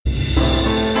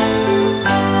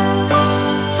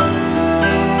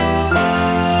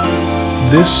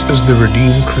This is the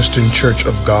Redeemed Christian Church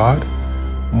of God,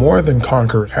 More Than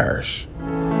Conqueror Parish.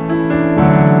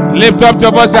 Lift up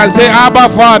your voice and say, Abba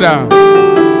Father.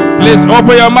 Please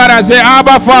open your mouth and say,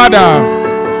 Abba Father.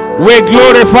 We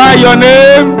glorify your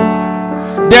name.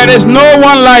 There is no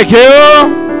one like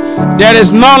you. There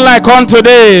is none like unto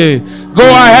thee. Go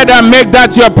ahead and make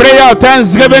that your prayer of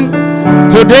thanksgiving.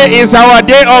 Today is our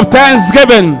day of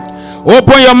thanksgiving.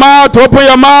 Open your mouth, open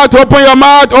your mouth, open your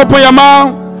mouth, open your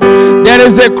mouth. There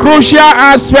is a crucial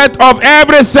aspect of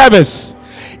every service.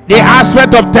 The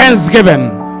aspect of thanksgiving.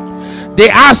 The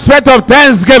aspect of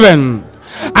thanksgiving.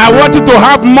 I want you to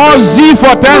have more zeal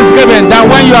for thanksgiving than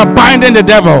when you are binding the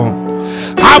devil.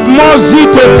 Have more zeal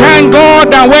to thank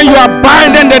God than when you are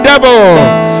binding the devil.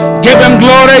 Give him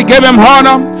glory, give him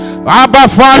honor. Abba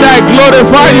Father, I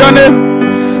glorify your name.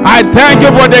 I thank you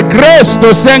for the grace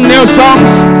to sing new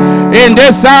songs in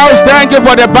this house. Thank you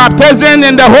for the baptism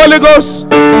in the Holy Ghost.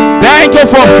 Thank you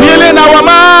for filling our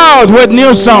mouth with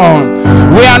new song.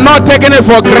 We are not taking it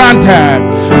for granted.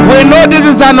 We know this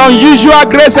is an unusual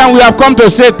grace and we have come to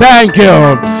say thank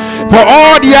you for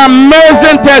all the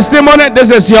amazing testimony. This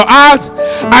is your art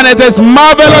and it is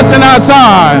marvelous in our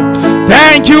sight.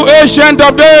 Thank you, Ancient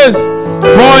of Days,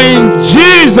 for in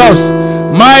Jesus'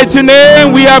 mighty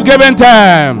name we have given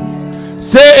time.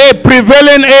 Say a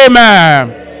prevailing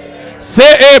amen.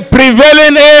 Say a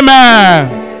prevailing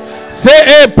amen.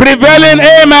 Say a prevailing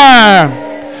amen.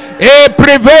 A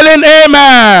prevailing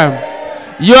amen.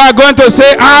 You are going to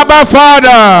say, Abba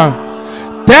Father,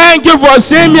 thank you for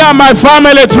seeing me and my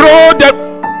family through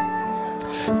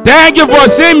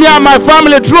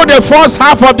the first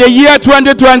half of the year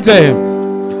 2020.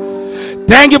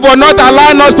 Thank you for not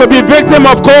allowing us to be victim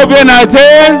of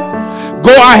COVID-19.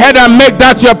 Go ahead and make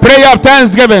that your prayer of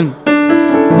thanksgiving.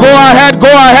 Go ahead,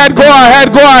 go ahead, go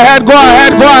ahead, go ahead, go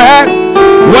ahead, go ahead.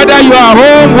 Whether you are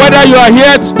home, whether you are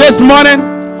here this morning,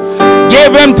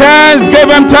 give him thanks, give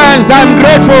him thanks. I'm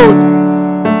grateful.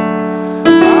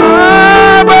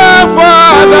 Abba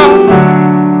Father,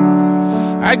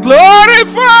 I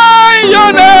glorify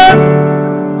your name.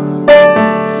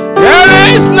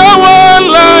 There is no one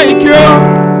like you.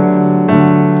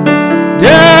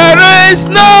 There is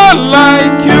none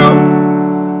like you.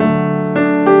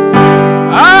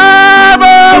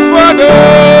 Abba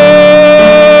Father.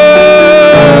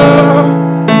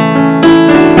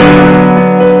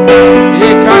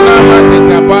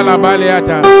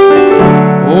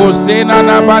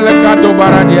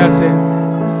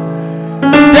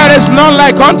 There is none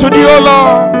like unto thee, O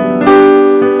Lord.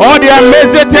 All the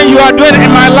amazing things you are doing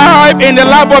in my life, in the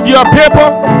life of your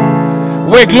people,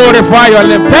 we glorify your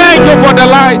name. Thank you for the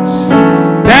lights.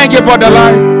 Thank you for the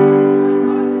light.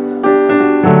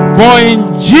 For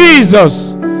in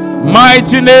Jesus'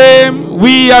 mighty name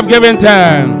we have given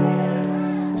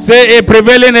time. Say a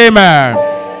prevailing amen.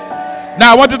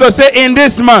 Now I want you to say, in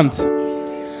this month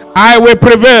I will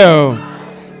prevail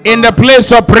in the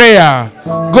place of prayer.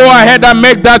 Go ahead and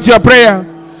make that your prayer.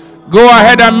 Go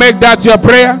ahead and make that your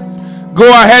prayer. Go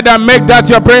ahead and make that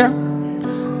your prayer.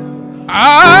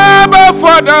 Abba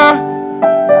Father,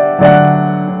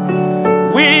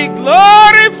 we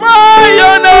glorify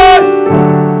your name.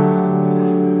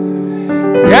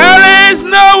 There is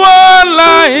no one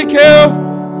like you.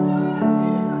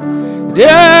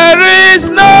 There is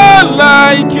none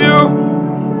like you.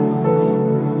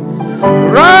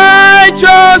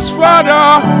 Righteous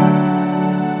Father,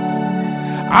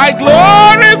 I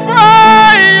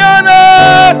glorify your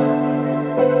name.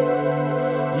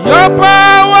 Your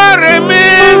power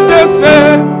remains the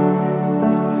same.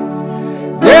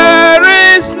 There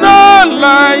is none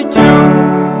like you.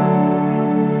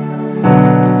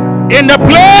 In the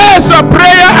place of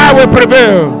prayer, I will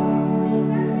prevail.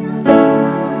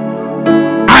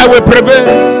 I will prevail.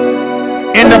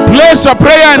 In the place of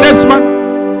prayer in this month.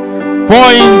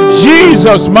 For in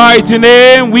Jesus' mighty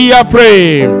name we are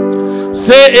praying.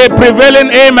 Say a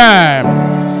prevailing amen.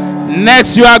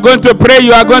 Next you are going to pray.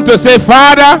 You are going to say,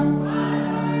 Father,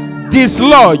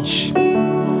 dislodge.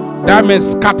 That means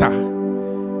scatter.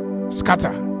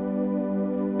 Scatter.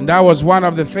 And that was one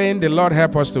of the things the Lord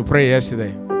helped us to pray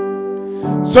yesterday.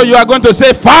 So you are going to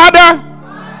say, Father,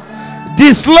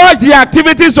 dislodge the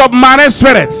activities of marine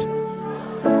spirits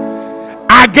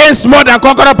against More Than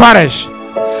Conqueror Parish,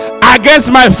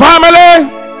 against my family,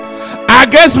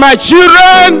 against my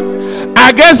children,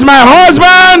 against my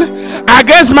husband,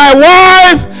 against my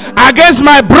wife, against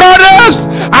my brothers,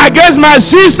 against my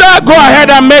sister. Go ahead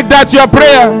and make that your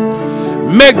prayer.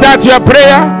 Make that your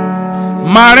prayer.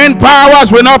 Marine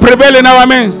powers will not prevail in our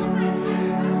midst.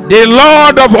 The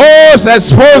Lord of hosts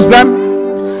expose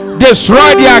them,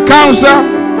 destroy their counsel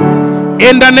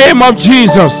In the name of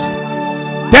Jesus.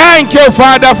 Thank you,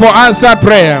 Father, for answered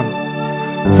prayer.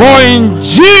 For in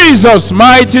Jesus'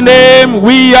 mighty name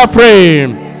we are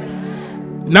praying.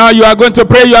 Now you are going to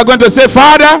pray. You are going to say,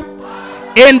 Father,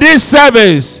 in this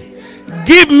service,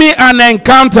 give me an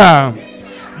encounter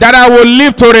that I will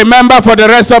live to remember for the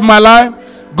rest of my life.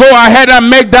 Go ahead and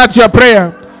make that your prayer.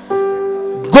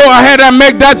 Go ahead and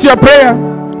make that your prayer.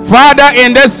 Father,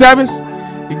 in this service,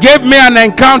 give me an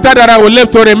encounter that I will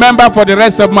live to remember for the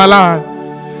rest of my life.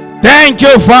 Thank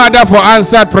you, Father, for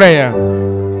answered prayer.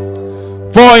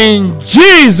 For in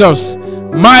Jesus'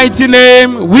 mighty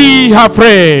name we have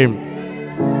prayed.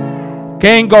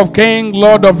 King of kings,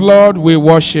 Lord of lords, we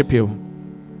worship you.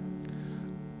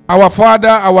 Our Father,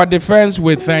 our defense,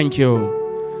 we thank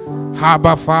you.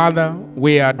 Abba, Father,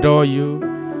 we adore you.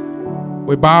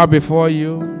 We bow before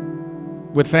you.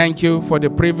 We thank you for the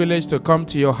privilege to come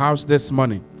to your house this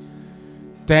morning.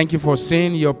 Thank you for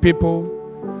seeing your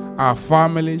people, our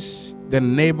families, the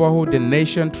neighborhood, the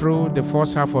nation through the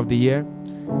first half of the year.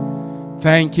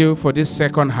 Thank you for this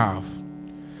second half.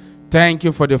 Thank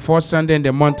you for the first Sunday in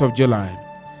the month of July.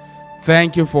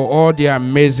 Thank you for all the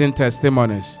amazing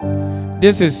testimonies.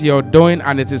 This is your doing,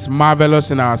 and it is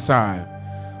marvelous in our sight.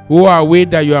 Who are we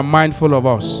that you are mindful of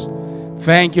us?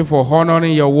 Thank you for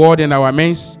honoring your word in our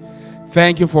midst.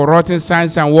 Thank you for wrought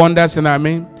signs and wonders in our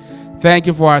midst. Thank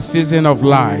you for our season of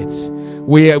light.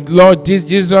 Lord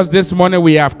Jesus, this morning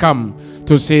we have come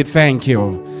to say thank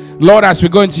you. Lord, as we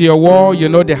go into your word, you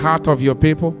know the heart of your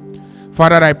people.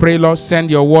 Father, I pray, Lord, send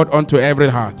your word unto every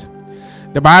heart.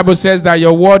 The Bible says that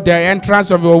your word, the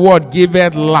entrance of your word,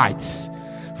 giveth light.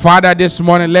 Father, this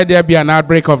morning, let there be an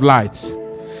outbreak of light.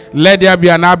 Let there be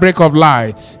an outbreak of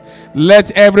light.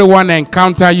 Let everyone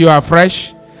encounter you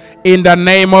afresh. In the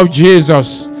name of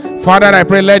Jesus. Father, I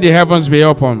pray, let the heavens be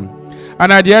open.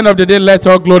 And at the end of the day, let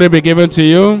all glory be given to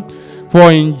you.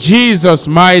 For in Jesus'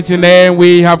 mighty name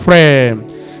we have prayed.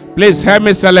 Please help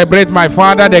me celebrate my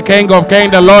Father, the King of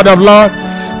kings, the Lord of lords.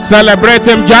 Celebrate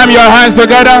him. Jam your hands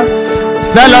together.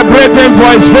 Celebrate him for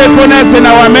his faithfulness in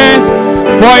our midst,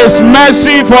 for his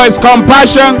mercy, for his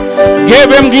compassion.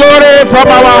 Give him glory from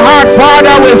our heart.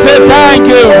 Father, we say thank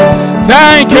you.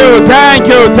 Thank you, thank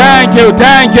you, thank you,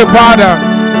 thank you, Father.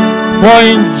 For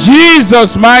in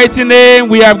Jesus' mighty name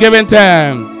we have given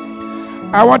thanks.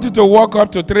 I want you to walk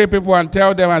up to 3 people and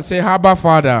tell them and say, Abba,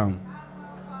 Father.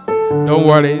 Don't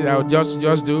worry, I'll just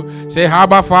do. Say,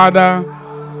 Abba, Father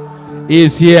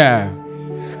is here.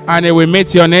 And it will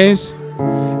meet your needs.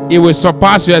 It will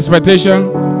surpass your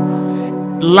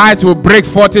expectation. Light will break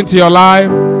forth into your life.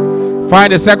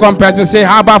 Find the second person. Say,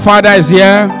 Abba, Father is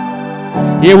here.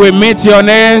 He will meet your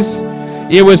needs.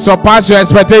 It will surpass your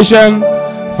expectation.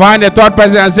 Find the third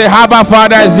person and say, Abba,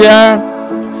 Father is here.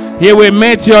 He will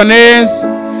meet your needs.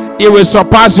 It will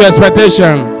surpass your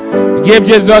expectation. Give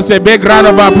Jesus a big round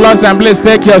of applause and please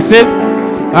take your seat.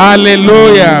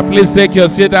 Hallelujah. Please take your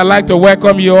seat. I'd like to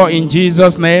welcome you all in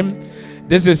Jesus' name.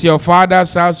 This is your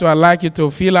Father's house, so I'd like you to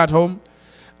feel at home.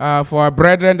 For our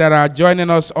brethren that are joining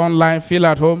us online, feel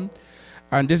at home.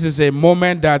 And this is a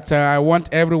moment that I want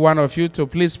every one of you to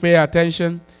please pay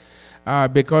attention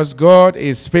because God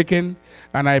is speaking,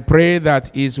 and I pray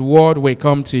that his word will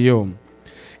come to you.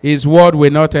 His word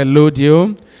will not elude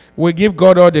you. We give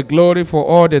God all the glory for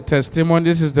all the testimony.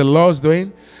 This is the Lord's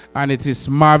doing, and it is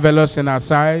marvelous in our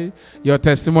sight. Your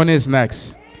testimony is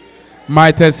next.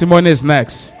 My testimony is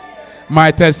next.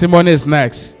 My testimony is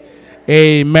next.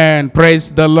 Amen.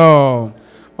 Praise the Lord.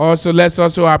 Also, let's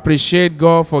also appreciate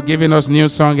God for giving us new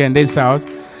song in this house.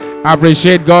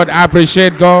 Appreciate God.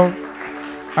 Appreciate God.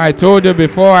 I told you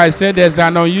before, I said there's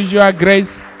an unusual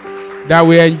grace that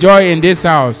we enjoy in this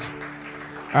house.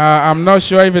 I'm not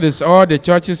sure if it is all the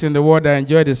churches in the world that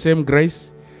enjoy the same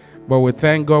grace, but we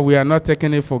thank God we are not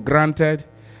taking it for granted,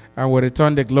 and we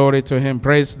return the glory to him.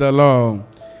 Praise the Lord.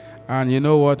 And you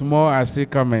know what? More are still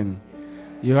coming.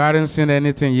 You haven't seen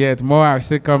anything yet. More are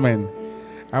still coming.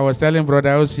 I was telling Brother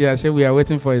Osi, I said we are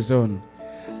waiting for his own.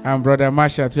 And Brother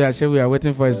Masha too, I said we are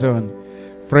waiting for his own.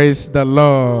 Praise the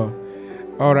Lord.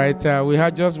 All right, we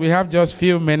have just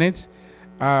few minutes.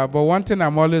 But one thing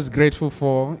I'm always grateful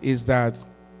for is that,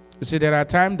 you see, there are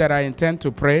times that I intend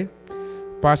to pray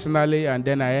personally, and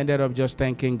then I ended up just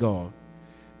thanking God,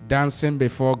 dancing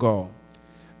before God.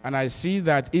 And I see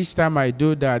that each time I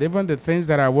do that, even the things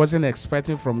that I wasn't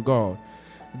expecting from God,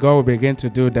 God will begin to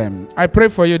do them. I pray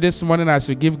for you this morning as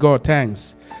you give God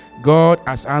thanks. God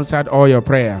has answered all your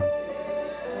prayer.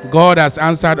 God has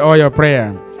answered all your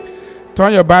prayer.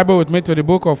 Turn your Bible with me to the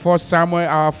book of 1 Samuel.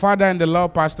 Our father in the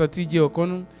Lord, Pastor T.J.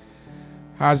 Okunu,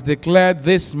 has declared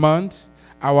this month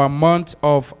our month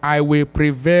of I will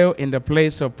prevail in the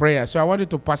place of prayer. So I want you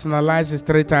to personalize this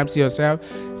 3 times to yourself.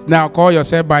 Now call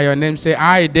yourself by your name. Say,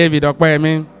 I, David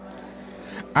Okpeyemi,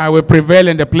 I will prevail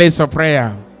in the place of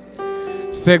prayer.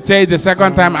 Say it the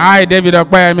second time. I, David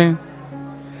Okpeyemi,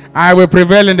 I will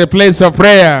prevail in the place of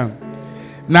prayer.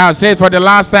 Now say it for the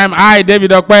last time. I,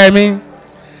 David Okpeyemi,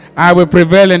 I will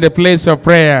prevail in the place of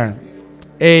prayer.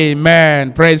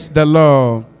 Amen. Praise the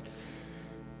Lord.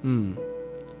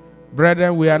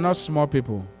 Brethren, we are not small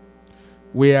people.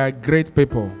 We are great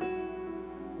people.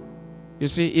 You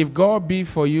see, if God be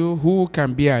for you, who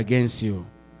can be against you?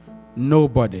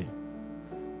 Nobody.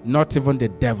 Not even the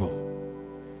devil.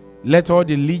 Let all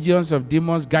the legions of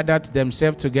demons gather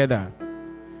themselves together.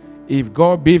 If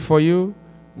God be for you,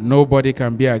 nobody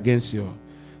can be against you.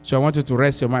 So I want you to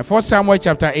rest your mind. 1 Samuel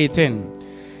chapter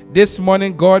 18. This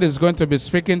morning, God is going to be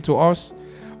speaking to us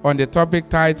on the topic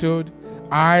titled,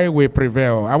 I will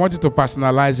prevail. I want you to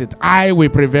personalize it. I will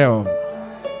prevail.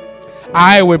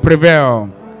 I will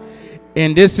prevail.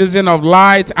 In this season of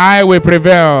light, I will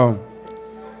prevail.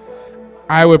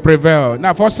 I will prevail.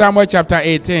 Now, 1 Samuel chapter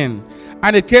 18.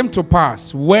 And it came to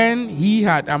pass when he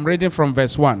had, I'm reading from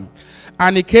verse 1.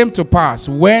 And it came to pass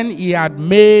when he had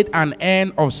made an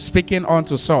end of speaking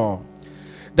unto Saul,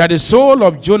 that the soul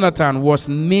of Jonathan was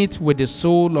knit with the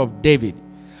soul of David.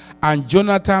 And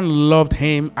Jonathan loved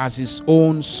him as his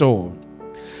own soul.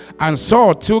 And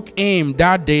Saul took him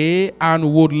that day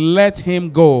and would let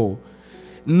him go.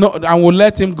 No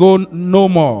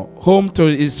more home to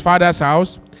his father's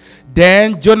house.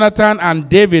 Then Jonathan and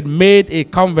David made a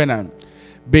covenant,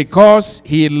 because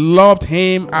he loved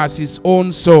him as his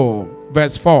own soul.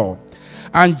 Verse 4.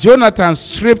 And Jonathan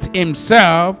stripped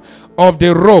himself of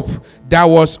the rope that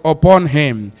was upon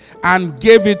him, and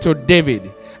gave it to David,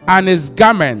 and his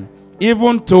garment,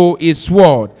 even to his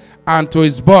sword, and to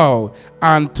his bow,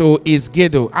 and to his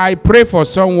girdle. I pray for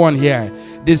someone here,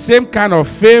 the same kind of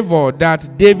favor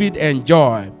that David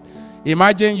enjoyed.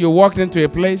 Imagine you walked into a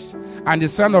place, and the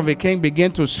son of a king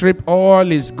began to strip all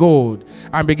his gold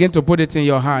and begin to put it in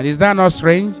your hand. Is that not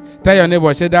strange? Tell your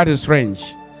neighbor, say, that is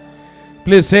strange.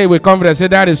 Please say with confidence, say,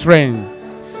 that is strange.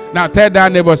 Now tell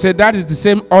that neighbor, say, that is the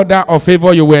same order of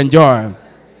favor you will enjoy.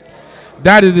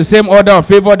 That is the same order of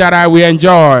favor that I will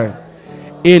enjoy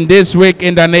in this week,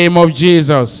 in the name of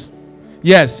Jesus.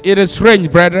 Yes, it is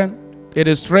strange, brethren. It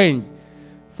is strange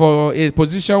for a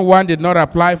position one did not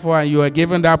apply for, and you are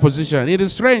given that position. It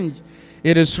is strange.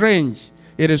 It is strange.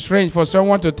 It is strange for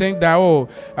someone to think that,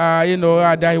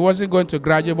 that he wasn't going to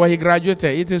graduate, but he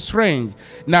graduated. It is strange.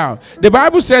 Now, the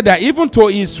Bible said that even to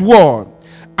his sword,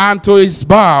 and to his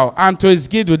bow, and to his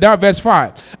girdle. That verse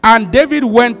 5. And David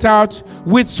went out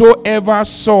whithersoever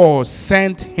Saul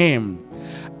sent him,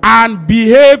 and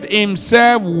behaved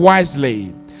himself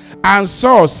wisely. And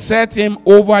Saul set him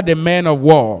over the men of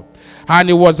war. And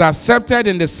he was accepted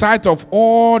in the sight of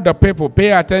all the people.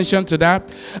 Pay attention to that.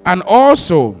 And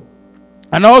also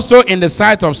in the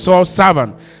sight of Saul's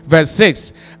servant. Verse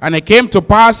 6. And it came to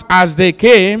pass as they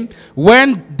came,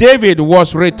 when David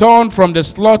was returned from the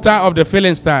slaughter of the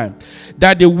Philistines,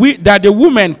 that the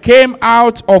women came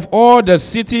out of all the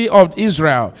city of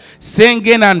Israel,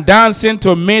 singing and dancing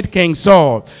to meet King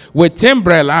Saul, with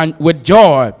timbrel and with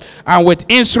joy, and with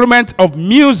instrument of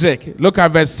music. Look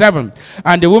at verse 7.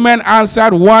 And the women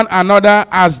answered one another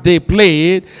as they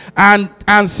played, and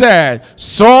said,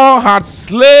 Saul hath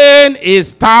slain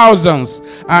his thousands,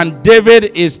 and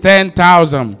David his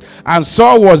 10,000. And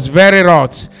Saul was very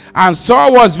wroth. And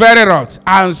Saul was very wroth.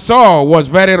 And Saul was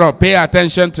very wroth. Pay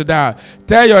attention to that.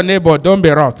 Tell your neighbor, don't be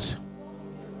wroth.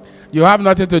 You have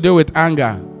nothing to do with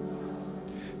anger.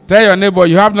 Tell your neighbor,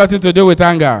 you have nothing to do with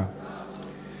anger.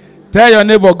 Tell your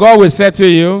neighbor, God will settle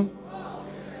you.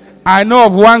 I know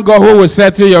of one God who will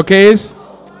settle your case,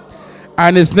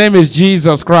 and his name is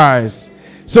Jesus Christ.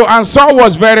 So, and Saul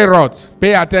was very wroth.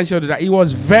 Pay attention to that. He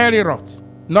was very wroth.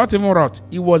 Not even wroth.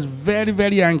 He was very,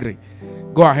 very angry.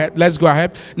 Go ahead. Let's go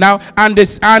ahead. Now, and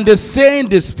the saying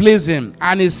displeased him.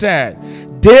 And he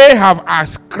said, they have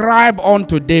ascribed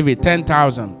unto David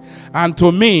 10,000. And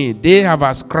to me, they have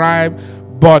ascribed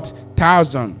but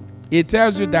 1,000. It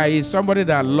tells you that he's somebody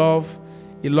that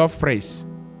he loves praise.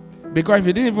 Because if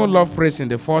he didn't even love praise in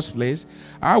the first place,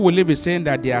 how will he be saying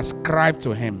that they ascribe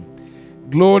to him?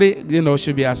 Glory,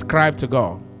 should be ascribed to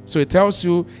God. So it tells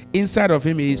you inside of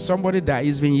him, he is somebody that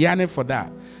he's been yearning for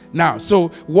that. Now, so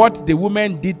what the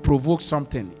woman did provoke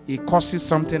something. It causes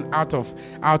something out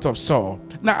of Saul.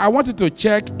 Now, I want you to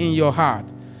check in your heart.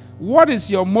 What is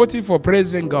your motive for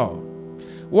praising God?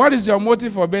 What is your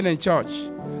motive for being in church?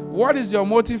 What is your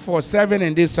motive for serving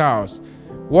in this house?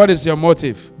 What is your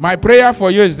motive? My prayer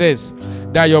for you is this,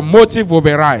 that your motive will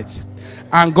be right.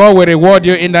 And God will reward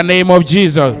you in the name of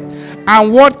Jesus.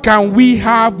 And what can we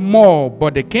have more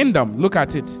but the kingdom? Look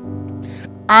at it.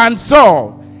 And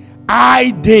so,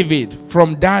 I, David,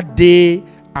 from that day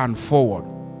and forward.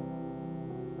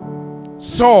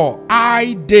 So,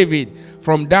 I, David,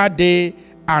 from that day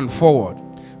and forward.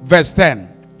 Verse 10.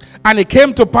 And it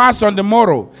came to pass on the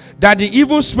morrow that the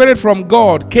evil spirit from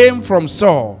God came from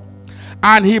Saul,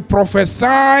 and he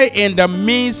prophesied in the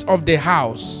midst of the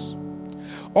house.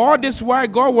 All this while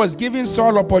God was giving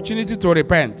Saul opportunity to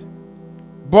repent,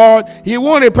 but he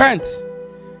won't repent.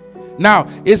 Now,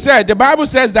 it said, the Bible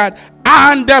says that,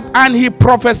 and he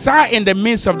prophesied in the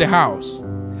midst of the house.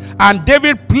 And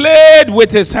David played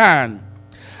with his hand,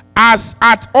 as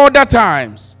at other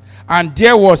times, and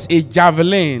there was a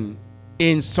javelin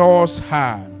in Saul's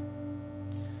hand.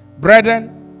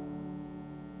 Brethren,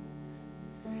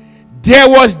 there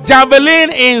was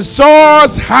javelin in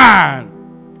Saul's hand.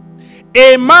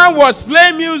 A man was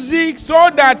playing music so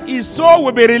that his soul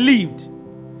would be relieved.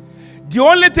 The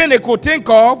only thing they could think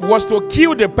of was to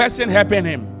kill the person helping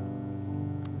him.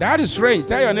 That is strange.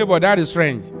 Tell your neighbor that is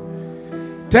strange.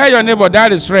 Tell your neighbor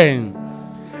that is strange.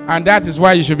 And that is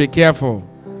why you should be careful.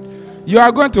 You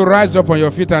are going to rise up on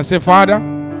your feet and say, Father,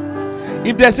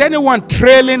 if there's anyone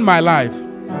trailing my life,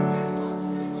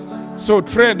 so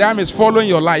trail them is following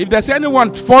your life. If there's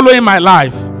anyone following my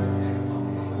life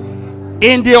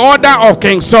in the order of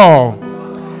King Saul,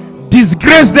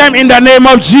 disgrace them in the name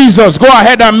of Jesus. Go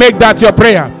ahead and make that your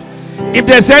prayer. If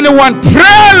there's anyone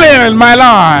trailing my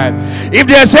life, if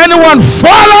there's anyone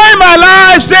following my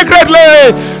life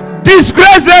secretly,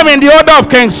 disgrace them in the order of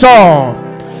King Saul.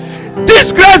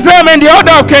 Disgrace them in the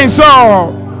order of King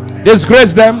Saul.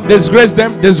 Disgrace them, disgrace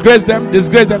them, disgrace them,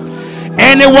 disgrace them.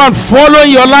 Anyone following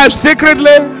your life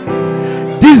secretly,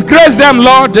 disgrace them,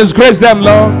 Lord, disgrace them,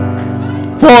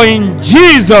 Lord. For in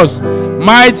Jesus'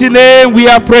 mighty name we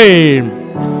are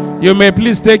praying. You may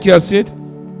please take your seat.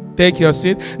 Take your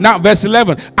seat. Now, verse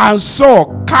 11. And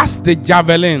Saul cast the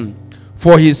javelin,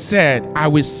 for he said, I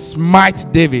will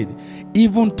smite David,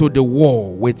 even to the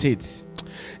wall with it.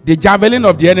 The javelin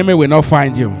of the enemy will not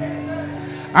find you.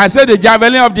 I said the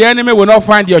javelin of the enemy will not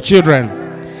find your children.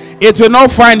 It will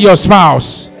not find your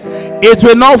spouse. It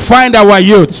will not find our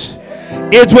youth.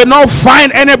 It will not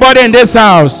find anybody in this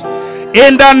house.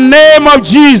 In the name of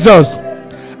Jesus.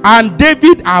 And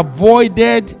David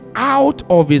avoided out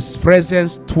of his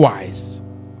presence twice.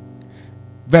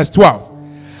 Verse 12.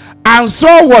 And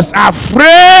Saul was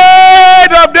afraid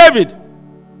of David.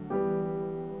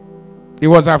 He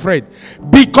was afraid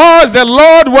because the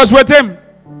Lord was with him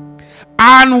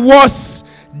and was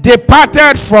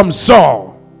departed from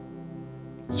Saul.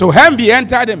 So envy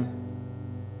entered him.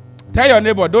 Tell your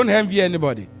neighbor, don't envy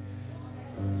anybody.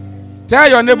 Tell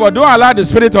your neighbor, don't allow the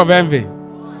spirit of envy.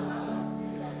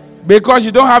 Because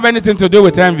you don't have anything to do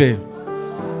with envy.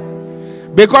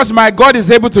 Because my God is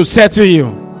able to settle you.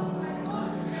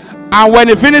 And when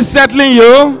he finishes settling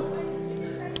you,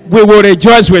 we will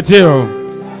rejoice with you.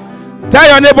 Tell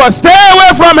your neighbor, stay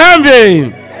away from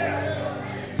envy.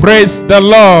 Praise the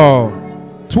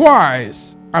Lord.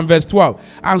 Twice. And verse 12.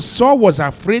 And Saul was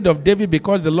afraid of David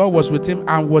because the Lord was with him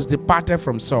and was departed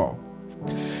from Saul.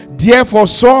 Therefore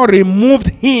Saul removed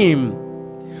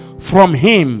him from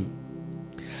him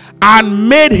and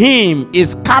made him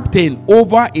his captain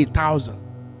over 1,000.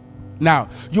 Now,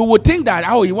 you would think that,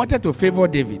 he wanted to favor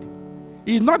David.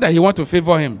 It's not that he wanted to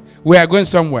favor him. We are going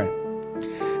somewhere.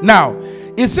 Now,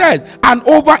 it says, and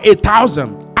over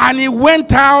 1,000. And he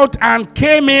went out and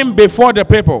came in before the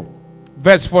people.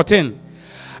 Verse 14.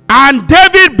 And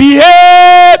David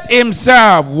behaved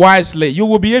himself wisely. You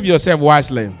will behave yourself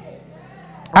wisely.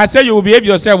 I say you will behave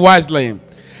yourself wisely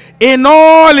in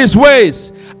all his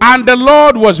ways. And the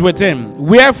Lord was with him.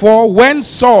 Wherefore, when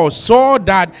Saul saw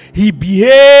that he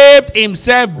behaved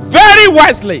himself very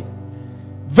wisely,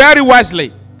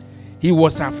 he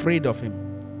was afraid of him.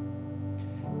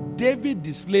 David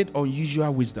displayed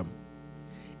unusual wisdom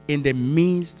in the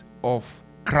midst of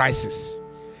crisis,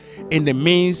 in the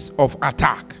midst of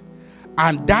attack.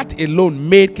 And that alone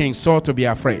made King Saul to be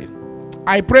afraid.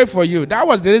 I pray for you. That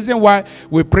was the reason why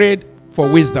we prayed for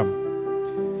wisdom.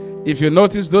 If you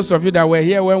notice, those of you that were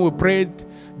here when we prayed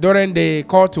during the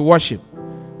call to worship,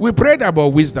 we prayed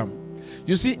about wisdom.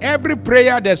 You see, every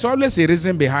prayer, there's always a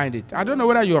reason behind it. I don't know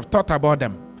whether you have thought about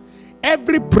them.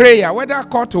 Every prayer, whether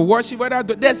call to worship,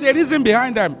 there's a reason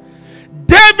behind them.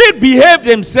 David behaved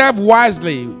himself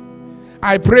wisely.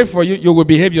 I pray for you, you will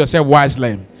behave yourself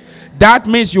wisely. That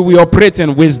means you will operate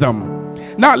in wisdom.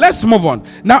 Now let's move on.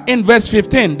 Now in verse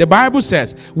 15, the Bible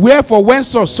says, wherefore when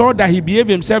Saul saw that he behaved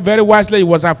himself very wisely, he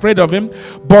was afraid of him.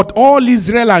 But all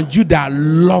Israel and Judah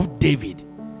loved David,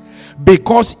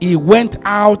 because he went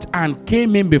out and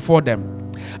came in before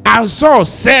them. And Saul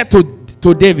said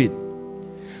to David,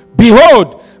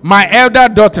 behold, my elder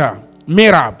daughter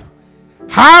Merab,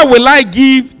 how will I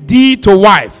give thee to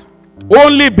wife?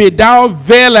 Only be thou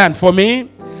valiant for me,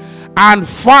 and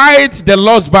fight the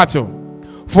Lord's battle.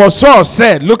 For Saul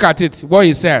said, look at it, what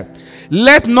he said,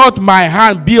 let not my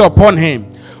hand be upon him,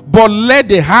 but let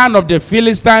the hand of the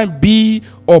Philistine be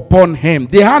upon him.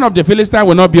 The hand of the Philistine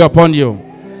will not be upon you.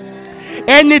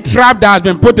 Any trap that has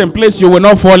been put in place, you will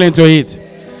not fall into it.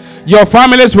 Your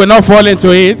families will not fall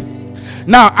into it.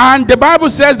 Now, and the Bible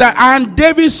says that, and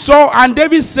David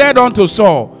said unto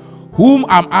Saul, whom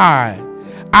am I,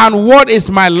 and what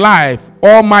is my life,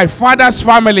 or my father's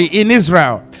family in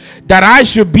Israel, that I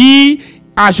should be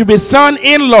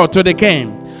son-in-law to the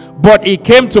king? But it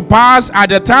came to pass at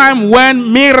the time when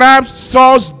Merab,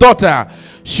 Saul's daughter,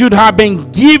 should have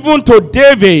been given to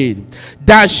David,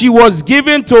 that she was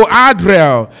given to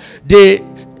Adriel, the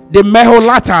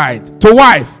Meholatite, to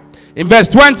wife. In verse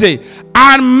 20,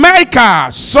 and Micah,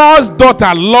 Saul's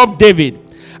daughter, loved David,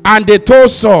 and they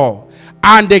told Saul,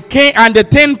 and the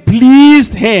thing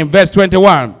pleased him. Verse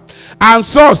 21, and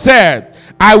Saul said,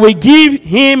 I will give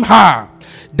him her,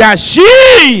 that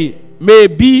she may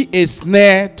be a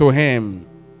snare to him.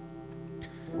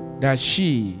 That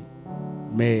she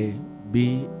may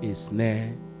be a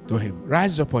snare to him.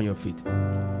 Rise up on your feet.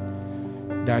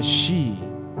 That she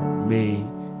may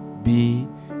be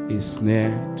a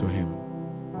snare to him.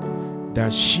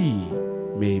 That she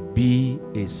may be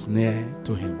a snare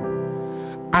to him.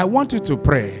 I want you to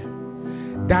pray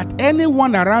that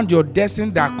anyone around your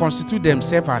destiny that constitute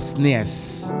themselves as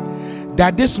snares,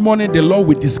 that this morning the Lord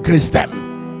will disgrace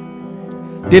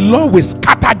them. The Lord will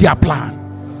scatter their plan.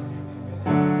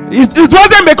 It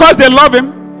wasn't because they love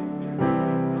him.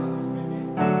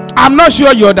 I'm not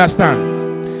sure you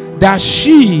understand. That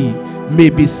she may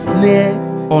be snare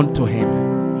unto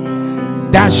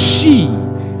him. That she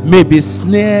may be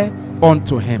snare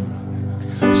unto him.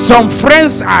 Some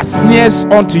friends are snares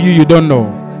unto you, you don't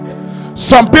know.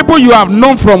 Some people you have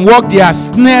known from work, they are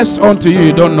snares unto you,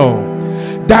 you don't know.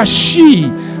 That she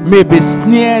may be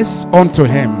snares unto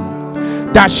him.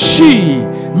 That she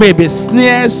may be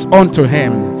snares unto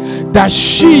him. That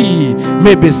she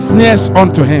may be snares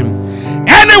unto him.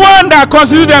 Anyone that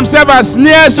considers themselves as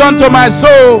snares unto my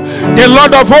soul, the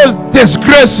Lord of hosts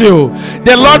disgrace you.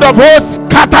 The Lord of hosts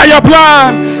scatter your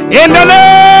plan in the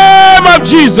name of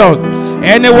Jesus.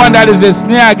 Anyone that is a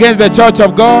snare against the church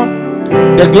of God,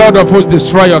 the Lord of hosts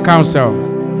destroy your counsel.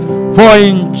 For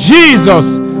in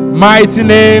Jesus' mighty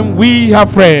name we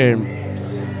have prayed.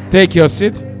 Take your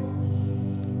seat.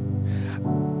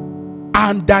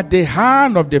 And that the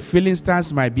hand of the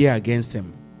Philistines might be against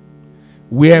him.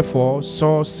 Wherefore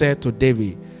Saul said to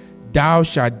David, thou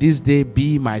shalt this day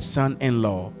be my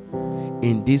son-in-law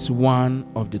in this one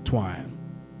of the twine.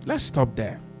 Let's stop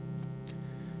there.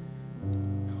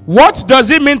 What does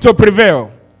it mean to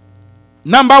prevail?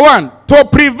 Number one, to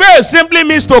prevail simply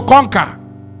means to conquer.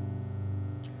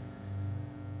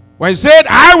 When you said,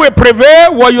 I will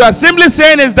prevail, what you are simply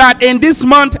saying is that in this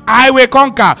month, I will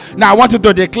conquer. Now, I want you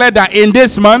to declare that in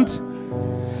this month,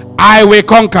 I will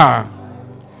conquer.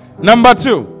 Number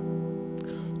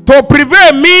two, to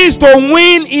prevail means to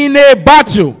win in a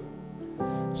battle.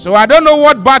 So, I don't know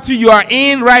what battle you are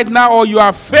in right now or you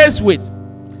are faced with.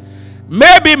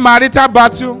 Maybe marital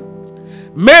battle,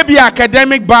 maybe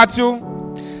academic battle,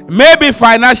 maybe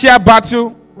financial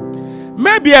battle,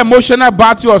 maybe emotional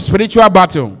battle or spiritual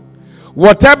battle.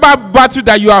 Whatever battle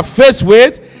that you are faced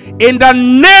with, in the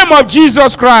name of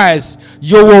Jesus Christ,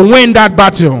 you will win that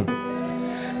battle.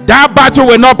 That battle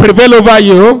will not prevail over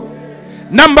you.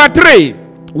 Number three,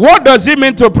 what does it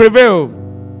mean to prevail?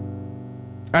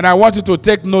 And I want you to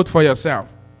take note for yourself.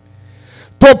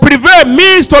 To prevail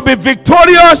means to be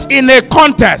victorious in a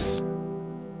contest.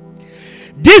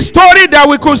 This story that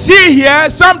we could see here,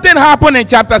 something happened in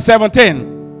chapter 17.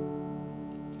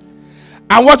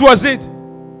 And what was it?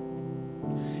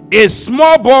 A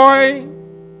small boy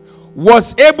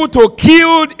was able to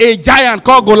kill a giant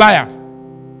called Goliath.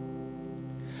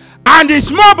 And the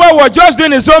small boy was just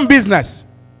doing his own business.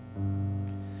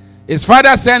 His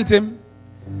father sent him.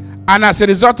 And as a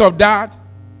result of that,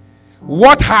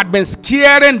 what had been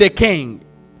scaring the king,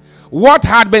 what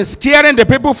had been scaring the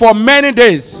people for many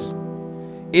days,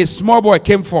 a small boy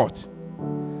came forth.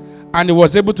 And he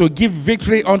was able to give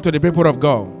victory unto the people of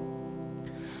God.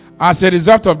 As a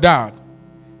result of that,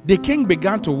 the king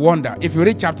began to wonder. If you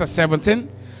read chapter 17,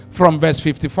 from verse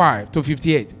 55 to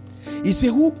 58. He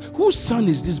said, whose son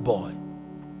is this boy?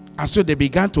 And so they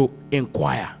began to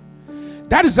inquire.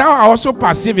 That is how I also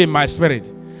perceive in my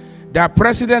spirit that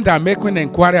president are making an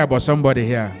inquiry about somebody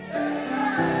here.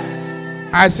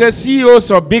 I said CEOs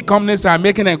of big companies are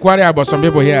making an inquiry about some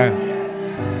people here.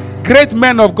 Great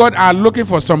men of God are looking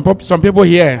for some people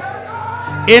here.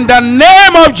 In the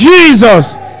name of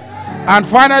Jesus. And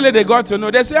finally they got to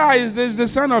know. They say, he's the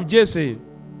son of Jesse.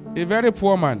 A very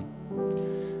poor man.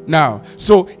 Now,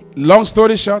 so long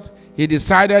story short, he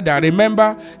decided and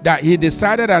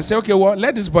said, okay, well,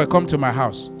 let this boy come to my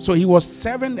house. So he was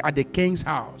serving at the king's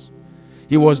house.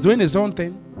 He was doing his own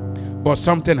thing, but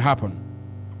something happened.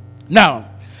 Now,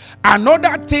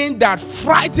 another thing that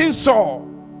frightened Saul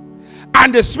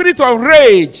and the spirit of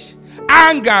rage,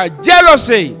 anger,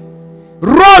 jealousy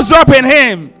rose up in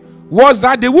him was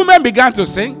that the woman began to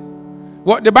sing.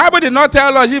 Well, the Bible did not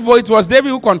tell us if it was David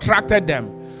who contracted them.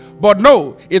 But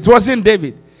no, it wasn't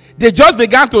David. They just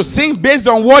began to sing based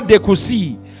on what they could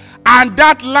see. And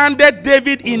that landed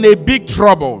David in a big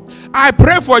trouble. I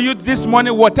pray for you this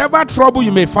morning, whatever trouble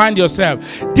you may find yourself,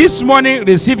 this morning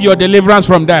receive your deliverance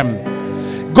from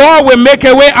them. God will make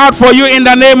a way out for you in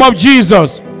the name of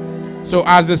Jesus. So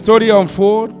as the story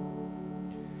unfolds,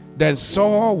 then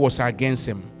Saul was against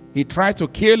him. He tried to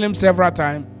kill him several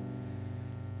times.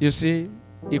 You see,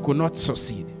 he could not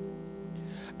succeed.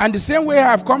 And the same way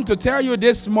I've come to tell you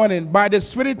this morning by the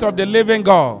Spirit of the living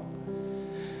God,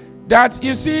 that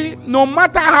you see, no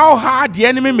matter how hard the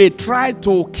enemy may try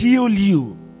to kill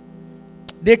you,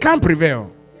 they can't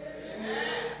prevail.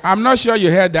 I'm not sure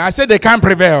you heard that. I said they can't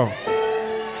prevail.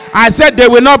 I said they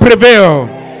will not prevail.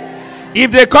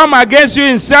 If they come against you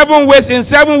in 7 ways,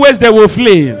 they will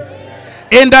flee.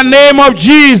 In the name of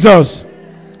Jesus.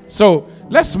 So,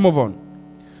 let's move on.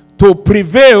 To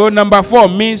prevail, number 4,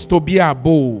 means to be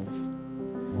above.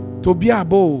 To be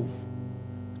above.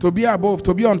 To be above.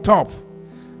 To be on top.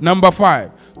 Number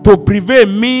 5. To prevail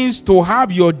means to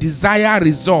have your desired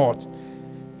result.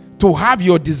 To have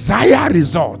your desired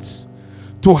results.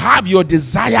 To have your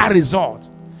desired result.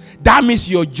 That means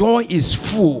your joy is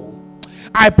full.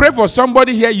 I pray for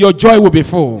somebody here, your joy will be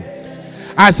full.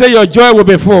 I say your joy will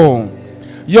be full.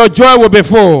 Your joy will be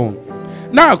full.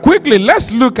 Now, quickly, let's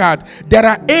look at, there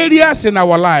are areas in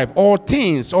our life, or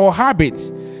things, or habits,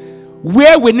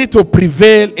 where we need to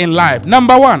prevail in life.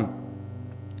 Number 1,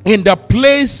 in the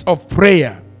place of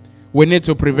prayer, we need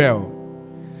to prevail.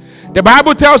 The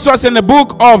Bible tells us in the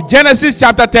book of Genesis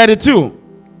chapter 32,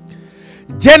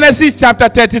 Genesis chapter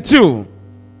 32,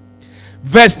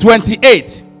 verse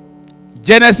 28.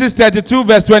 Genesis 32,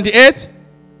 verse 28.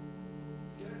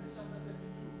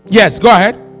 Yes, go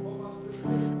ahead.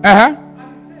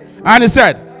 And he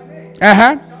said,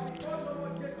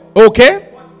 okay.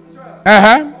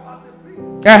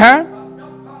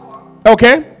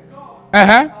 Okay.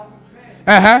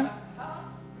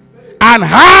 And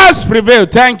has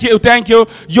prevailed. Thank you.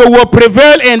 You will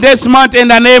prevail in this month in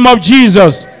the name of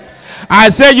Jesus. I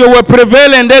say you will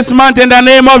prevail in this month in the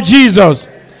name of Jesus.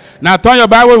 Now turn your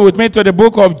Bible with me to the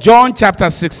book of John chapter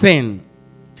 16.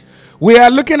 We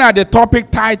are looking at the topic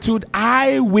titled,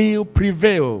 I will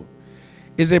prevail.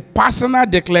 It's a personal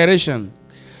declaration.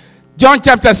 John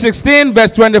chapter 16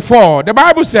 verse 24. The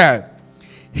Bible said,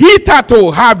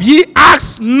 hitherto have ye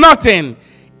asked nothing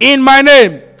in my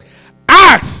name.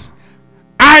 Ask,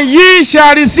 and ye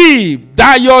shall receive,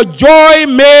 that your joy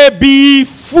may be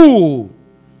full.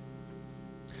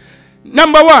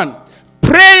 Number 1,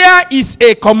 prayer is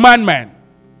a commandment.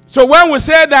 So when we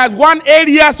say that one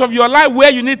areas of your life where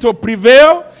you need to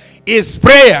prevail is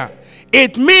prayer,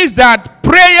 it means that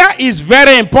prayer is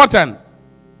very important.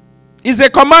 It's a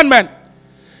commandment.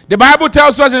 The Bible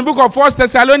tells us in the book of 1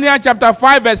 Thessalonians chapter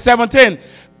 5 verse 17,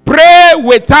 pray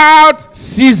without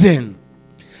ceasing.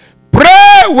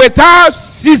 Pray without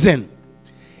ceasing.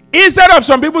 Instead of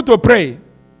some people to pray,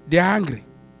 they are angry.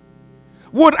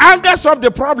 Would anger solve the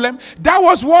problem? That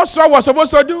was what Saul was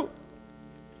supposed to do.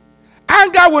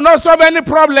 Anger will not solve any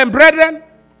problem, brethren.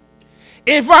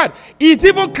 In fact, it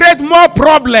even creates more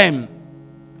problem,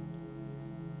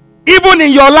 even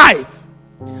in your life.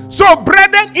 So,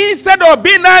 brethren, instead of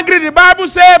being angry, the Bible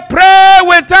says, pray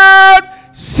without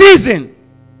ceasing.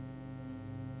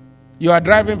 You are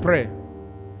driving prayer.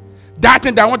 That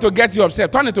thing that want to get you upset,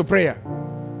 turn it to prayer.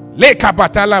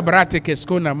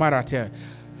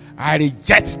 I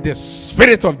reject the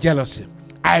spirit of jealousy.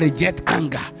 I reject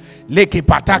anger.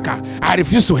 I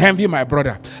refuse to envy my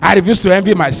brother. I refuse to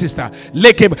envy my sister.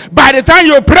 By the time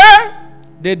you pray,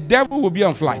 the devil will be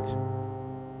on flight.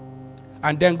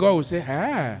 And then God will say,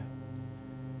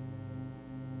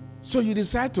 So you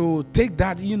decide to take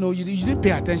that, you didn't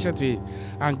pay attention to it,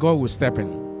 and God will step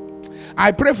in.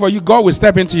 I pray for you, God will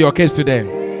step into your case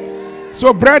today.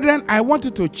 So, brethren, I want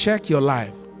you to check your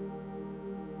life.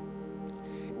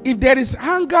 If there is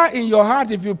anger in your heart,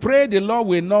 if you pray, the Lord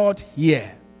will not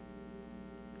hear.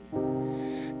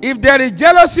 If there is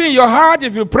jealousy in your heart,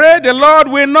 if you pray, the Lord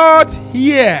will not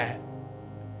hear.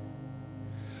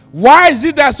 Why is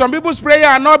it that some people's prayer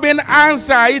are not being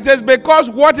answered? It is because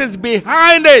what is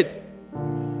behind it.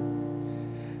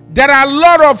 There are a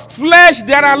lot of flesh,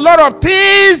 there are a lot of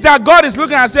things that God is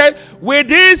looking at and saying, with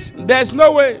this, there's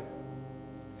no way.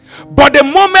 But the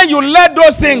moment you let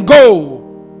those things go,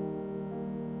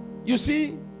 you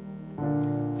see,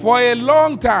 for a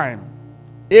long time,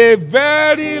 a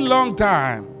very long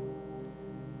time,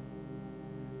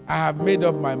 I have made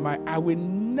up my mind. I will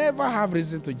never have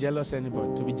reason to be jealous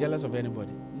of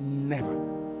anybody. Never.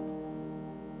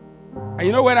 And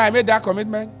you know when I made that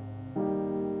commitment?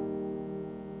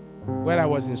 When I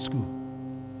was in school.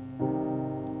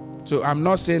 So I'm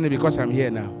not saying it because I'm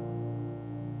here now.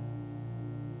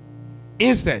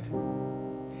 Instead,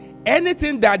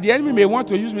 anything that the enemy may want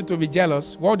to use me to be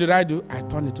jealous, what did I do? I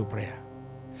turned it to prayer.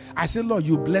 I said, Lord,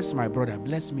 you bless my brother.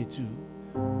 Bless me too.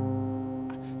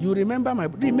 You remember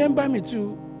me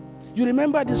too. You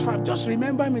remember this family. Just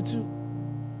remember me too.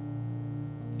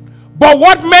 But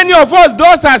what many of us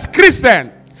does as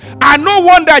Christians, and no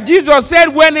wonder Jesus said,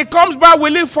 when he comes back,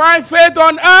 will he find faith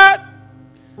on earth?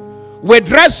 We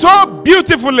dress so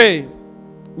beautifully.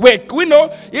 We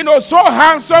so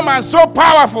handsome and so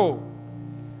powerful.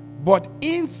 But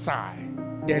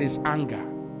inside, there is anger.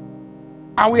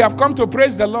 And we have come to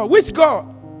praise the Lord. Which God?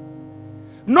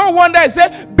 No wonder he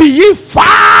said, be ye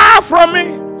far from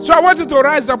me. So I want you to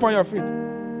rise up on your feet.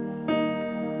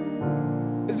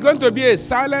 It's going to be a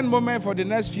silent moment for the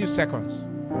next few seconds.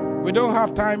 We don't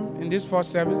have time in this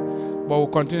first service, but we'll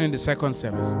continue in the second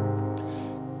service.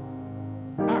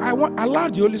 Allow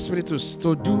the Holy Spirit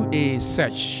to do a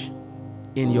search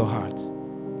in your heart.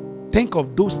 Think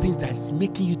of those things that is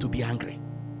making you to be angry.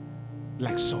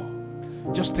 Like Saul.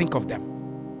 Just think of them.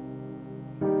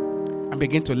 And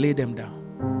begin to lay them down.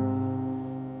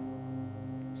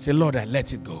 Say, Lord, I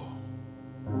let it go.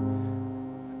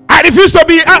 I refuse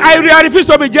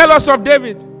to be jealous of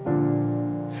David.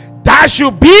 That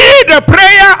should be the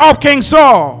prayer of King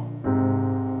Saul.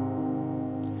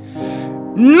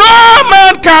 No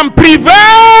man can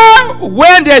prevail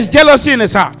when there's jealousy in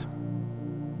his heart.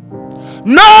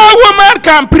 No woman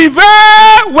can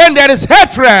prevail when there is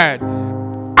hatred,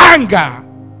 anger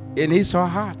in his or her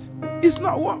heart. It's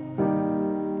not what.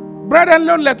 Brethren,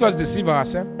 don't let us deceive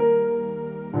ourselves.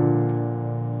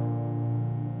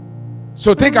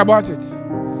 So think about it.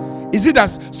 Is it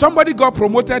that somebody got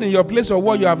promoted in your place or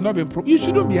what you have not been promoted? You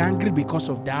shouldn't be angry because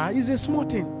of that. It's a small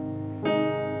thing.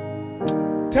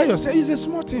 Tell yourself, it's a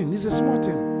small thing. It's a small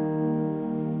thing.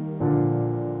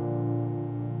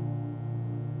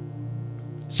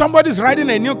 Somebody's riding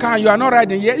a new car and you are not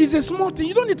riding yet. It's a small thing.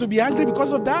 You don't need to be angry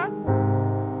because of that.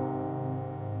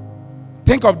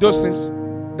 Think of those things.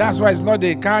 That's why it's not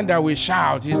the kind that we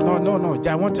shout. It's not, no.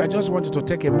 I just want you to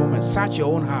take a moment. Search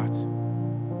your own heart.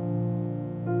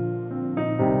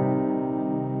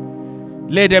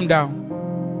 Lay them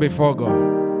down before God.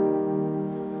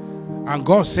 And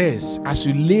God says, as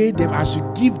you lay them, as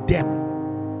you give them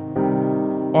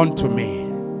unto me,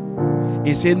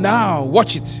 he said, now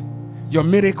watch it. Your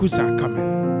miracles are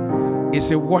coming. He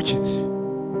said, watch it.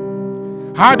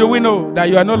 How do we know that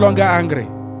you are no longer angry?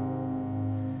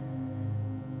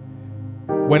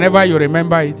 Whenever you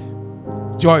remember it,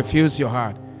 joy fills your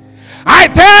heart. I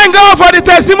thank God for the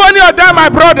testimony of that, my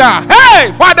brother.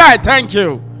 Hey, Father, I thank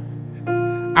you.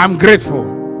 I'm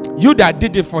grateful. You that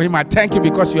did it for him, I thank you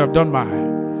because you have done mine.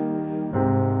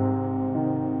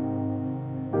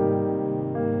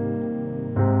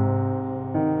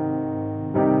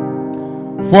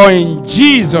 For in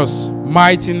Jesus'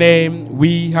 mighty name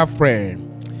we have prayed.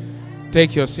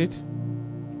 Take your seat.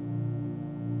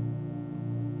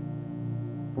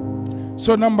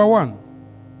 So number one,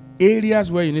 areas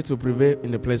where you need to prevail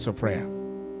in the place of prayer.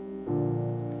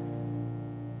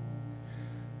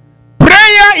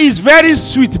 Prayer is very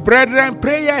sweet, brethren.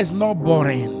 Prayer is not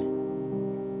boring.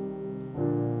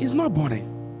 It's not boring.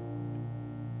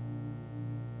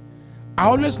 I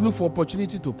always look for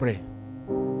opportunity to pray.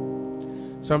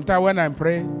 Sometimes when I'm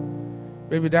praying,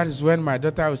 maybe that is when my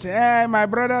daughter will say, hey, my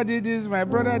brother did this, my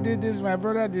brother did this, my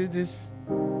brother did this.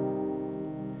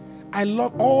 I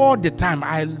love all the time.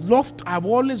 I've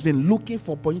always been looking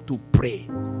for a point to pray.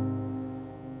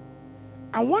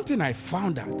 And one thing I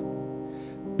found out,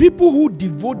 People who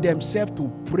devote themselves to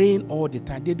praying all the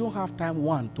time, they don't have time,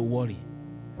 one, to worry.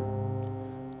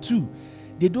 Two,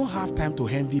 they don't have time to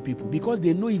envy people because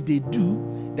they know if they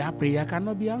do, that prayer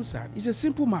cannot be answered. It's a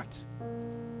simple math.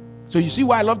 So you see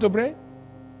why I love to pray?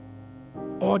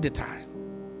 All the time.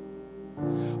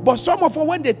 But some of us,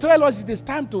 when they tell us it is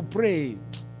time to pray,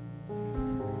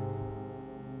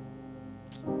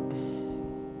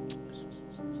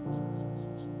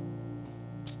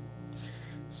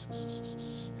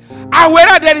 and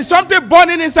whether there is something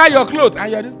burning inside your clothes,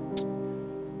 and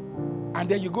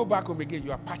then you go back home again,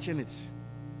 you are patching it.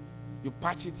 You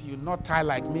patch it, you not tie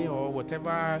like me or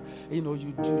whatever, you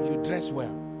do, you dress well.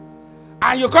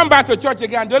 And you come back to church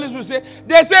again, and the Holy Spirit say,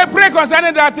 they say pray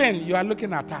concerning that thing. You are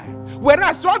looking at time.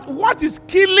 Whereas what is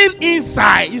killing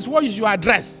inside is what you should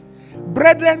address.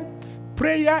 Brethren,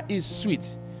 prayer is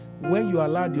sweet when you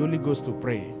allow the Holy Ghost to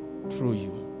pray through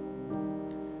you.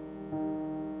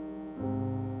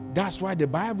 That's why the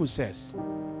Bible says,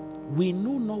 we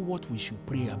know not what we should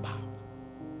pray about.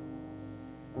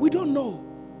 We don't know.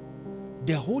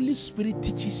 The Holy Spirit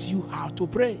teaches you how to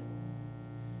pray.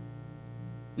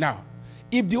 Now,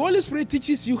 if the Holy Spirit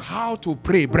teaches you how to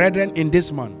pray, brethren, in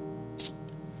this month,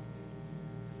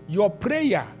 your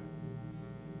prayer,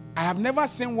 I have never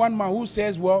seen one man who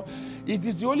says, well, it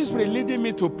is the Holy Spirit leading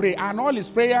me to pray, and all his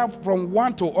prayer from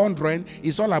 1 to 100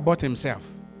 is all about himself.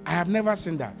 I have never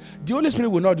seen that. The Holy Spirit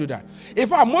will not do that. In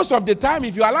fact, most of the time,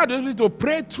 if you allow the Holy Spirit to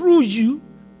pray through you,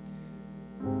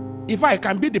 in fact, it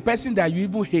can be the person that you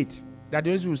even hate, that the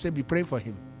Holy Spirit will say, be praying for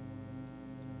him.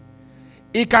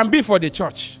 It can be for the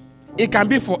church. It can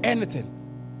be for anything.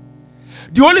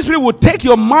 The Holy Spirit will take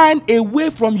your mind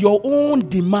away from your own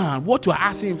demand, what you are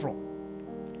asking for.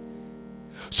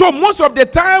 So most of the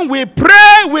time we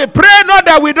pray not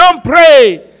that we don't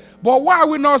pray. But why are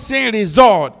we not seeing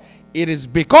result? It is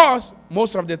because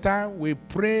most of the time we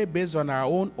pray based on our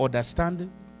own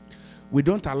understanding. We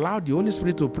don't allow the Holy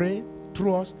Spirit to pray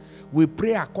through us. We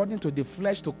pray according to the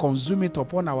flesh to consume it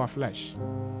upon our flesh.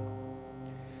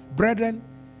 Brethren,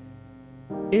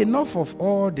 enough of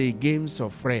all the games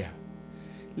of prayer.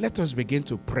 Let us begin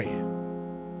to pray.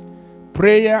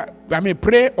 Pray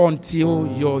until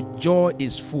your joy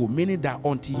is full, meaning that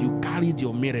until you carried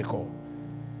your miracle.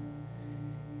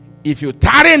 If you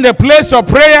tarry in the place of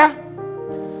prayer,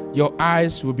 your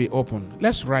eyes will be open.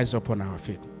 Let's rise up on our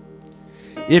feet.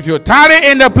 If you tarry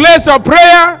in the place of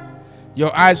prayer,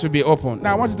 your eyes will be open.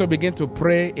 Now I want you to begin to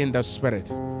pray in the Spirit.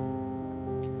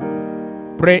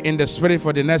 Pray in the Spirit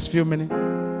for the next few minutes.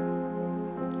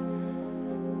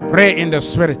 Pray in the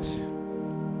Spirit.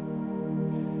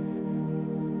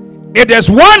 If there's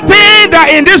one thing that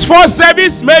in this first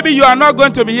service, maybe you are not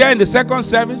going to be here in the second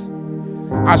service,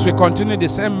 as we continue the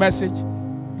same message,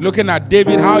 looking at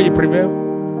David, how he prevailed.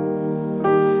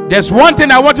 There's one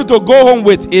thing I want you to go home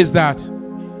with, is that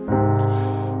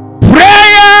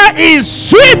prayer is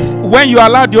sweet when you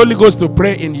allow the Holy Ghost to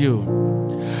pray in you.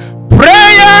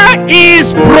 Prayer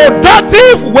is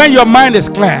productive when your mind is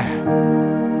clear.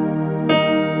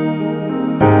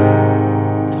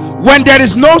 When there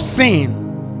is no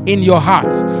sin in your heart,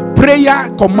 prayer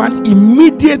commands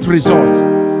immediate result.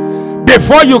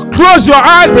 Before you close your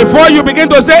eyes, before you begin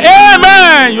to say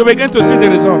amen, you begin to see the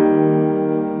result.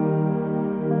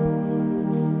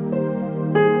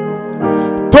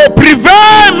 To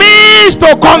prevail means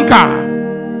to conquer.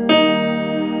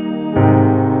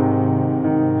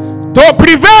 To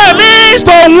prevail means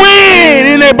to win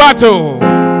in a battle.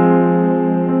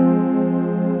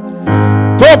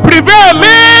 To prevail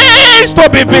means to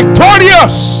be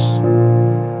victorious.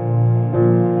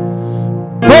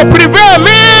 To prevail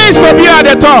means to be at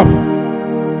the top.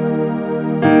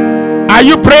 Are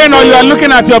you praying or you are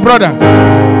looking at your brother?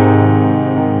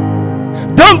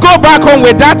 Don't go back home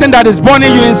with that thing that is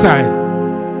burning you inside.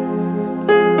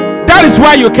 That is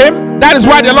why you came. That is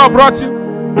why the Lord brought you.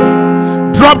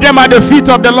 Drop them at the feet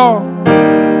of the Lord.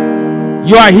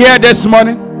 You are here this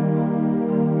morning,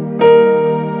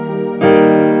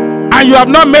 and you have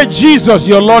not made Jesus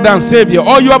your Lord and Savior,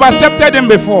 or you have accepted him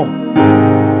before,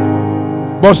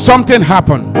 but something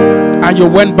happened and you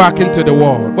went back into the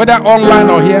world, whether online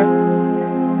or here,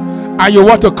 and you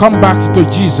want to come back to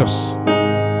Jesus.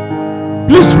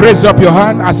 Please raise up your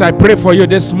hand as I pray for you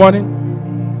this morning.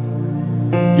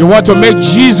 You want to make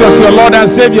Jesus your Lord and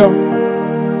Savior.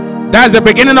 That's the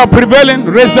beginning of prevailing.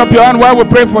 Raise up your hand while we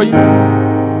pray for you.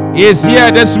 He is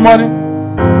here this morning.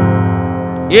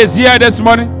 He is here this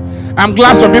morning. I'm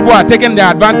glad some people are taking the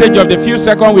advantage of the few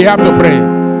seconds we have to pray.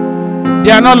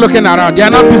 They are not looking around. They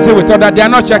are not busy with other. They are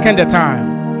not checking the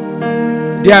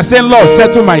time. They are saying, Lord,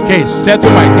 settle my case.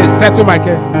 Settle my case. Settle my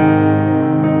case.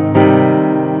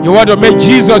 You want to make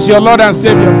Jesus your Lord and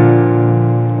Savior.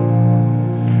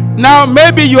 Now,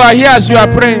 maybe you are here as you are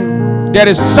praying. There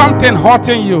is something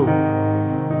hurting you.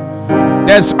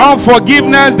 There's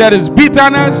unforgiveness. There is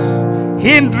bitterness.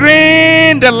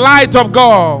 Hindering the light of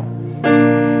God.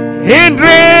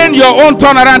 Hindering your own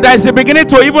turnaround. That is beginning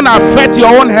to even affect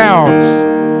your own health.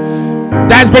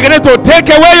 That is beginning to take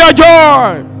away your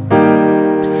joy.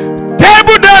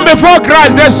 Table them before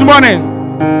Christ this morning.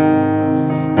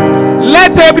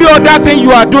 Let every other thing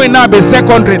you are doing now be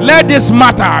secondary. Let this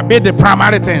matter be the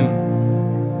primary thing.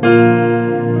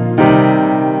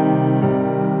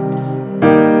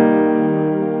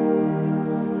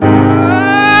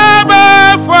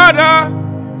 Abba, Father,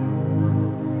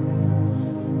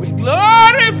 we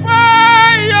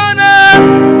glorify your name.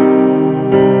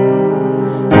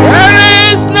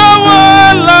 There is no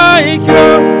one like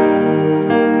you.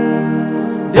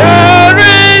 There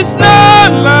is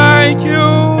none like you.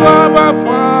 Abba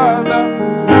Father,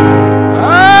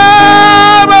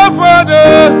 Abba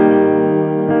Father,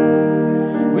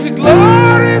 we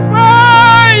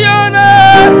glorify your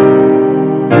name.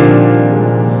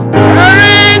 There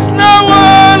is no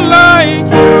one like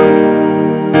you.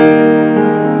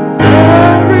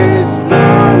 There is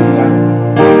none like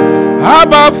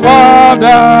Abba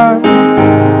Father.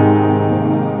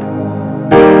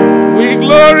 We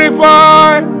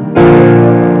glorify.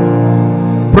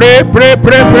 Pray, pray,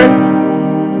 pray, pray.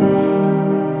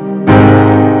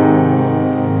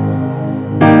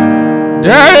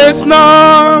 There is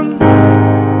none.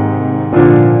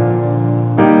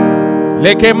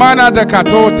 Your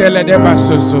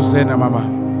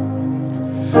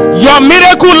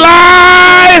miracle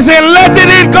lies in letting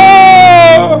it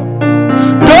go.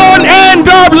 Don't end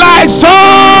up like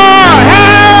Saul.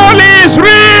 Hell is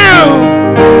real.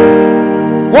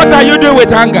 What are you doing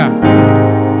with anger?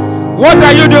 What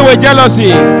are you doing with jealousy?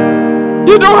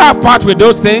 You don't have part with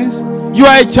those things. You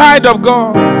are a child of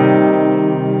God.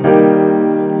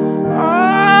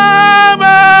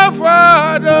 Abba,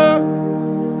 Father,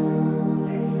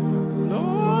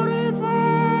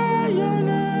 glorify your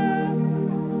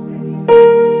name. There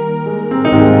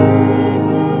is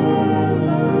no one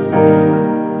like you.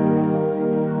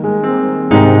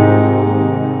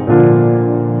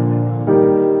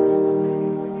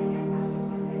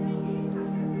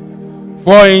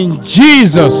 For in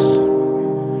Jesus'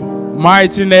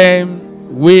 mighty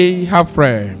name we have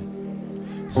prayed.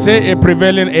 Say a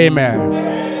prevailing amen.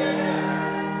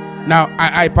 Now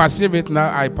I perceive it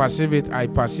now. I perceive it.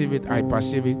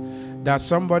 That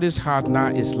somebody's heart now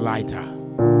is lighter.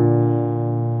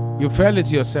 You felt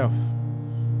it yourself.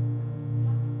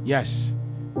 Yes.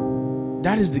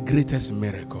 That is the greatest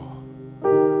miracle.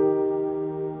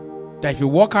 That if you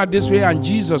walk out this way and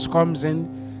Jesus comes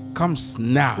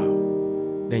now,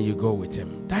 then you go with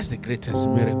him. That's the greatest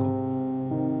miracle.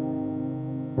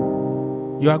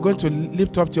 You are going to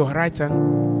lift up your right hand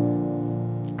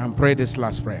and pray this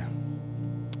last prayer.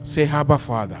 Say, Abba,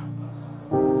 Father,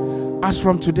 as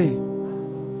from today,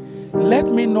 let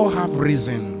me not have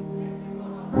reason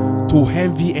to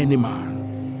envy any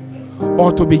man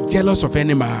or to be jealous of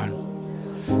any man.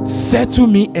 Settle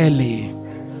me early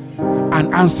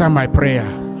and answer my prayer.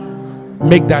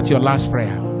 Make that your last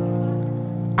prayer.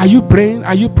 Are you praying?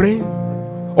 Are you praying?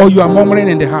 Or you are murmuring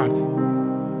in the heart?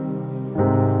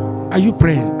 Are you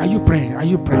praying? Are you praying? Are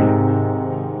you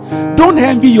praying? Don't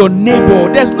envy your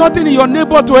neighbor. There's nothing in your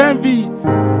neighbor to envy.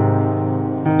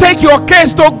 Take your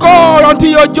case to God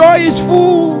until your joy is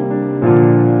full.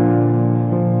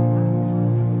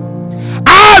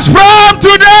 As from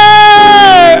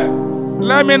today,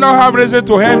 let me not have reason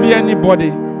to envy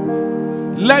anybody.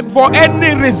 For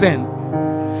any reason.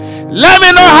 Let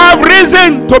me not have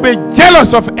reason to be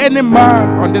jealous of any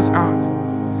man on this earth.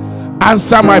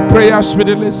 Answer my prayer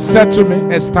speedily. Settle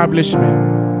me. Establish me.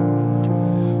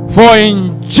 For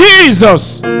in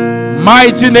Jesus'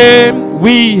 mighty name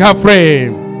we have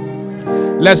prayed.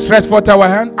 Let's stretch forth our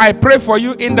hand. I pray for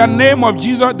you in the name of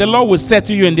Jesus. The Lord will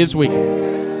settle you in this week.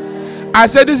 I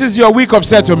said this is your week of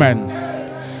settlement.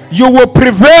 You will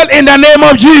prevail in the name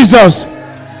of Jesus.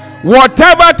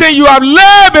 Whatever thing you have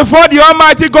laid before the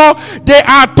Almighty God, they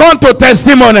are turned to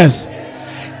testimonies.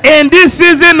 In this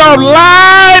season of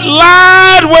light,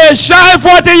 light will shine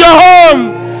forth in your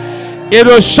home. It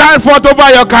will shine forth over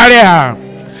your career.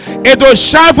 It will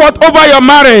shine forth over your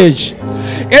marriage.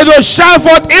 It will shine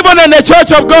forth even in the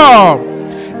church of God.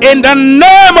 In the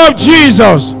name of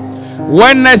Jesus.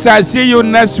 When next I see you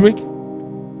next week,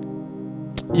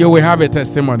 you will have a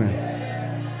testimony.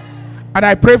 And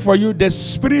I pray for you, the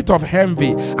spirit of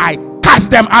envy, I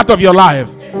cast them out of your life.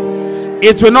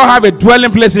 It will not have a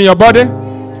dwelling place in your body.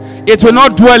 It will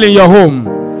not dwell in your home.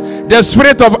 the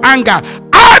spirit of anger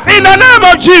out in the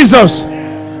name of Jesus.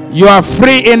 You are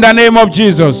free in the name of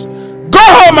Jesus. Go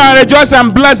home and rejoice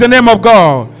and bless the name of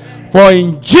God. For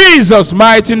in Jesus'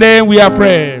 mighty name we are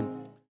praying.